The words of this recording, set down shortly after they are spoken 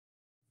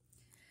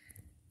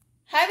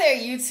Hi there,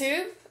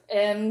 YouTube,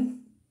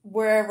 and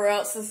wherever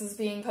else this is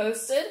being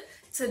posted.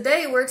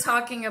 Today we're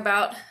talking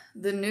about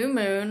the new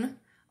moon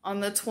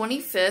on the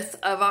 25th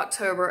of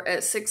October at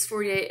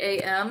 6:48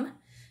 a.m.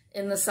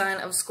 in the sign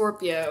of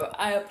Scorpio.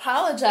 I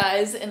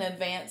apologize in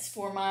advance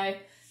for my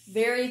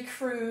very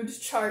crude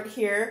chart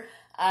here.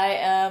 I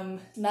am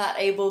not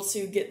able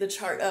to get the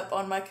chart up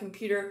on my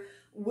computer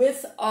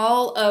with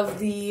all of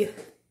the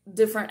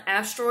different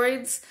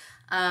asteroids,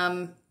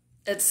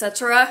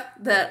 etc.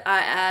 that I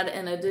add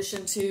in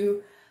addition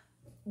to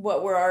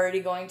what we're already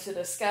going to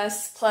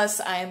discuss.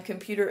 Plus, I am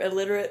computer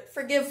illiterate.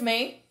 Forgive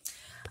me.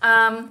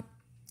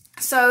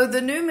 So the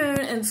new moon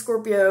in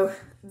Scorpio,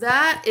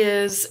 that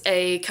is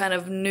a kind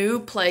of new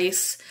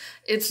place.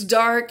 It's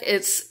dark.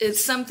 It's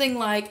something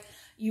like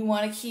you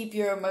want to keep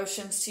your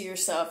emotions to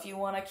yourself. You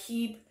want to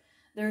keep,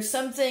 there's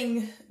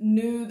something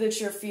new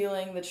that you're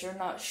feeling that you're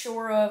not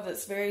sure of,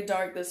 that's very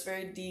dark, that's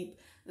very deep,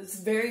 that's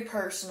very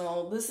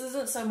personal. This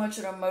isn't so much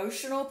an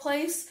emotional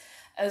place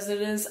as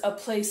it is a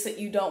place that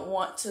you don't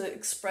want to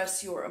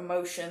express your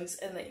emotions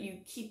and that you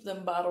keep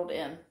them bottled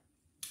in.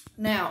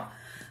 Now,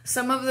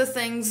 some of the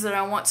things that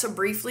I want to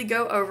briefly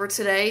go over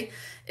today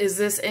is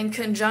this in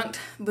conjunct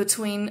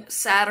between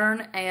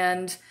Saturn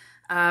and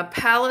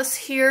Pallas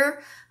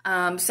here.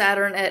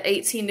 Saturn at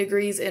 18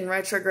 degrees in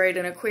retrograde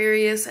in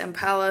Aquarius and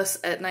Pallas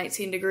at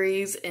 19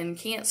 degrees in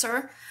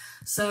Cancer.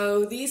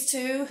 So these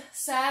two,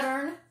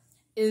 Saturn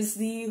is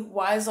the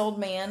wise old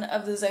man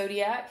of the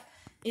zodiac.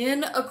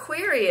 In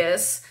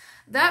Aquarius,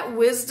 that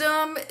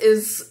wisdom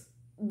is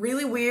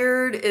really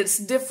weird, it's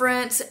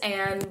different,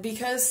 and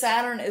because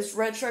Saturn is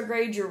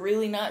retrograde, you're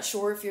really not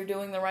sure if you're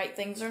doing the right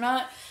things or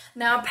not.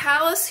 Now,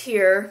 Pallas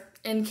here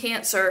in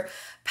Cancer,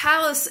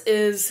 Pallas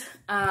is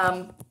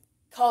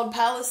called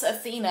Pallas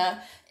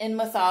Athena in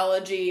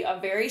mythology, a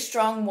very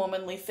strong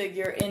womanly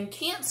figure in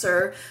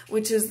Cancer,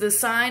 which is the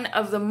sign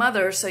of the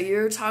mother. So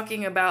you're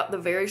talking about the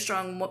very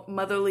strong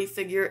motherly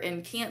figure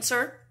in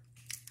Cancer.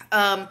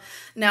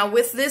 Now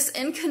with this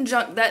in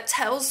conjunct, that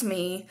tells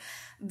me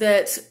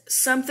that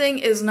something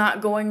is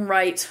not going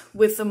right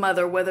with the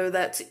mother, whether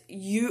that's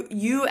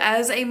you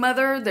as a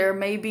mother. There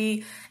may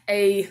be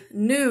a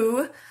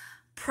new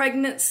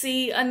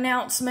pregnancy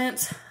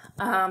announcement,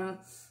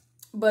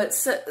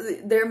 but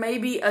there may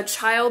be a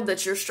child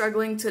that you're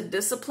struggling to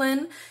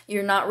discipline.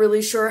 You're not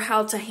really sure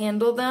how to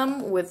handle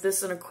them with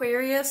this in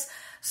Aquarius.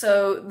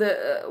 So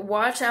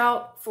watch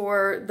out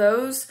for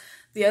those.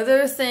 The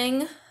other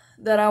thing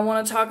that I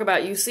want to talk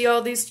about, you see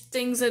all these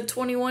things at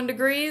 21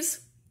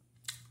 degrees?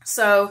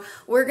 So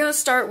we're going to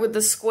start with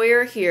the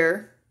square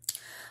here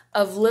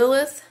of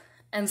Lilith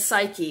and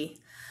Psyche.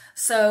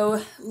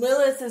 So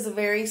Lilith is a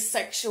very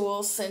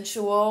sexual,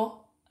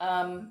 sensual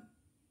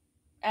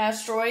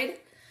asteroid.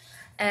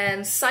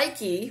 And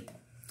Psyche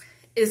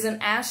is an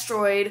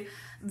asteroid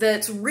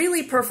that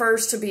really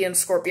prefers to be in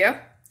Scorpio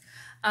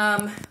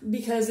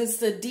because it's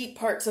the deep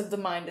parts of the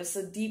mind. It's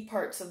the deep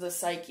parts of the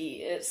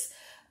psyche. It's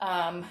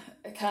kind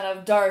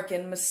of dark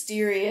and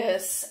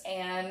mysterious,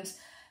 and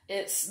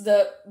it's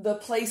the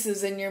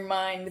places in your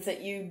mind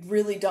that you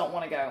really don't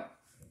want to go.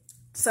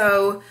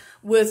 So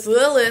with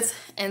Lilith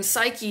and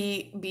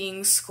Psyche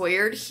being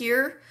squared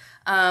here,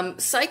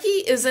 Psyche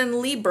is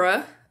in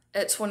Libra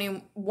at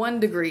 21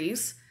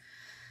 degrees.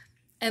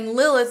 And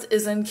Lilith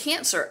is in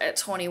Cancer at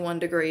 21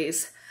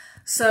 degrees.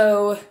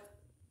 So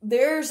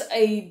there's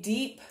a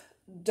deep,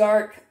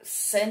 dark,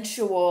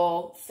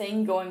 sensual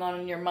thing going on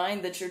in your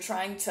mind that you're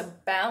trying to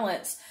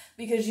balance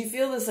because you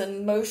feel this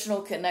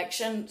emotional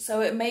connection.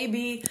 So it may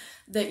be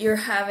that you're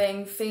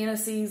having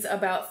fantasies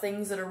about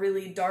things that are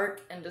really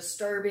dark and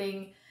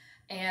disturbing,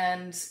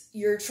 and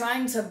you're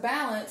trying to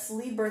balance,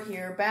 Libra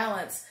here,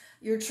 balance.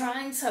 You're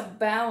trying to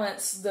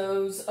balance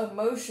those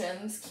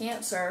emotions,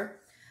 Cancer,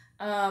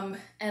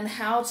 and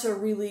how to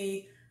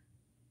really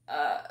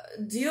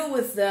deal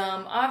with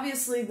them.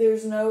 Obviously,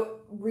 there's no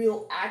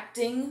real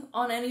acting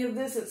on any of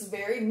this. It's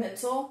very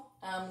mental.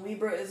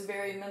 Libra is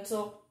very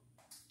mental.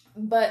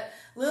 But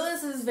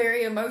Lilith is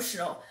very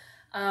emotional.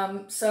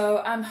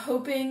 So I'm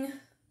hoping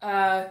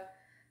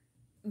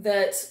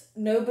that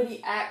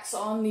nobody acts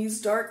on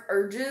these dark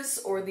urges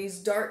or these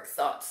dark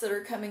thoughts that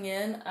are coming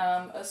in,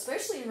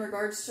 especially in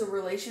regards to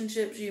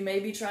relationships. You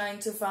may be trying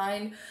to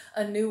find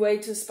a new way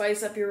to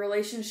spice up your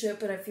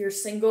relationship, and if you're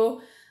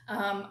single,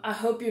 I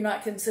hope you're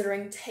not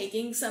considering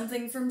taking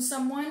something from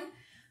someone.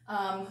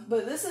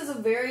 But this is a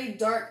very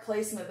dark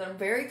placement that I'm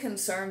very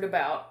concerned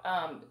about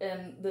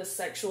in the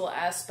sexual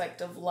aspect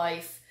of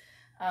life.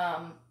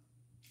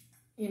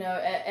 You know,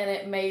 and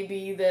it may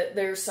be that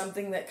there's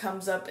something that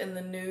comes up in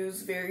the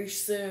news very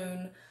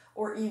soon,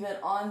 or even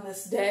on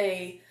this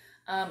day,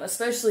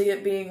 especially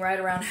it being right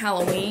around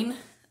Halloween,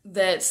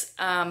 that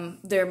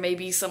there may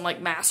be some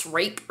like mass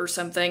rape or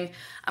something.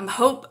 I'm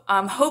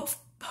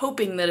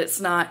hoping that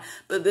it's not,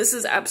 but this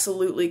is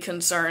absolutely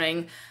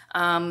concerning,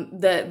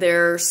 that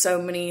there are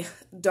so many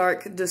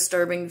dark,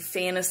 disturbing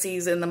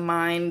fantasies in the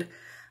mind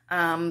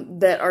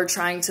that are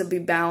trying to be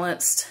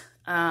balanced,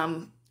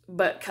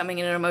 but coming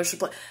in an emotional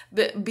place.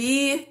 But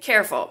be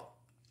careful.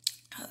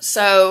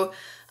 So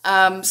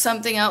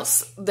Something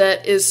else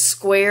that is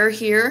square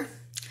here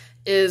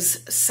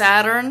is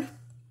Saturn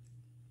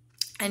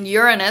and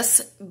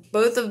Uranus.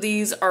 Both of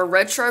these are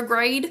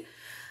retrograde.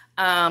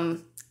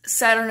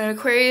 Saturn in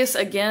Aquarius,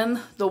 again,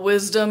 the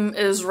wisdom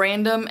is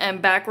random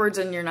and backwards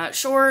and you're not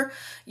sure.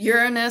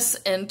 Uranus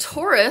in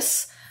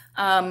Taurus,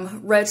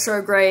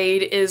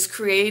 retrograde, is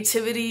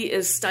creativity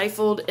is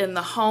stifled in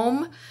the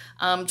home.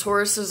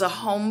 Taurus is a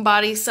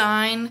homebody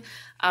sign.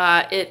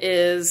 It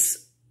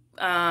is,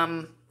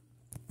 how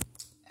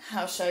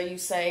shall you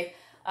say,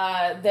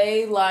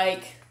 they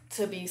like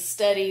to be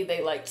steady,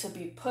 they like to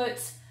be put,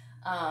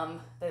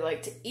 they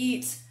like to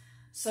eat.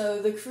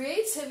 So the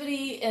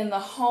creativity in the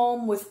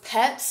home with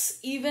pets,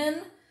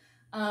 even,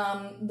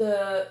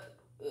 the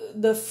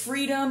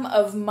freedom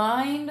of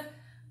mind,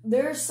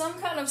 there's some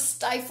kind of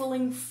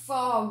stifling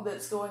fog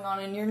that's going on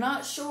and you're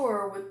not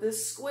sure with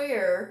this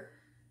square,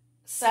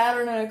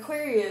 Saturn and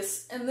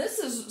Aquarius, and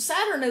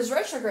Saturn is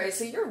retrograde,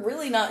 so you're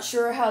really not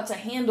sure how to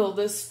handle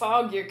this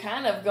fog. You're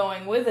kind of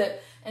going with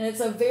it, and it's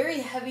a very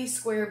heavy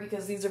square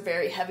because these are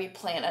very heavy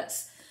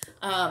planets.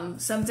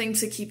 Something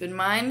to keep in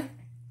mind.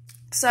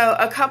 So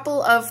a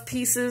couple of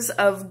pieces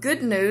of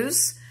good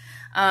news.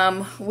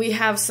 We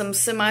have some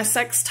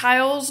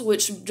semi-sextiles,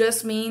 which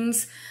just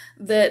means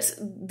that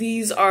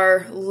these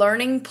are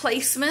learning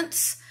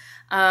placements.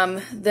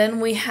 Then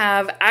we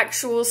have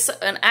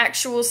an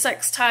actual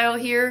sextile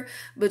here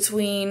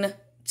between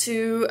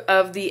two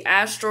of the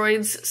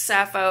asteroids,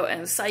 Sappho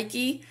and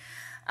Psyche.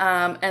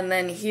 And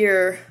then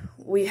here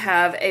we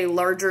have a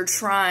larger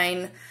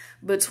trine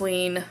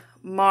between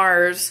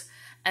Mars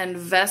and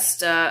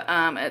Vesta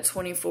at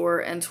 24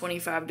 and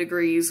 25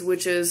 degrees,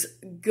 which is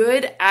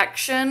good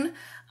action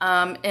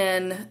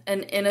in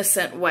an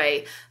innocent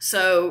way.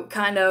 So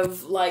kind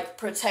of like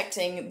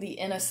protecting the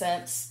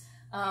innocence.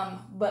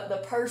 But the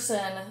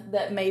person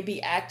that may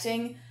be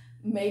acting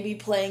may be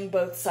playing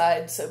both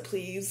sides, so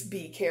please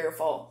be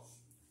careful.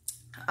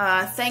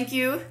 Thank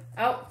you.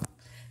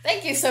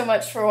 Thank you so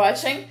much for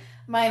watching.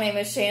 My name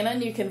is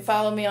Shannon. You can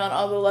follow me on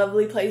all the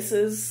lovely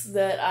places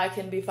that I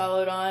can be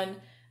followed on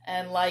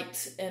and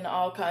liked in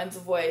all kinds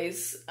of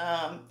ways.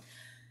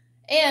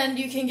 And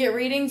you can get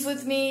readings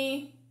with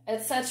me,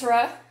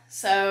 etc.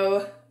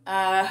 So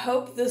I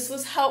hope this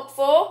was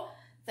helpful.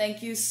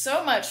 Thank you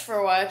so much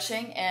for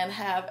watching and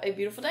have a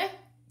beautiful day.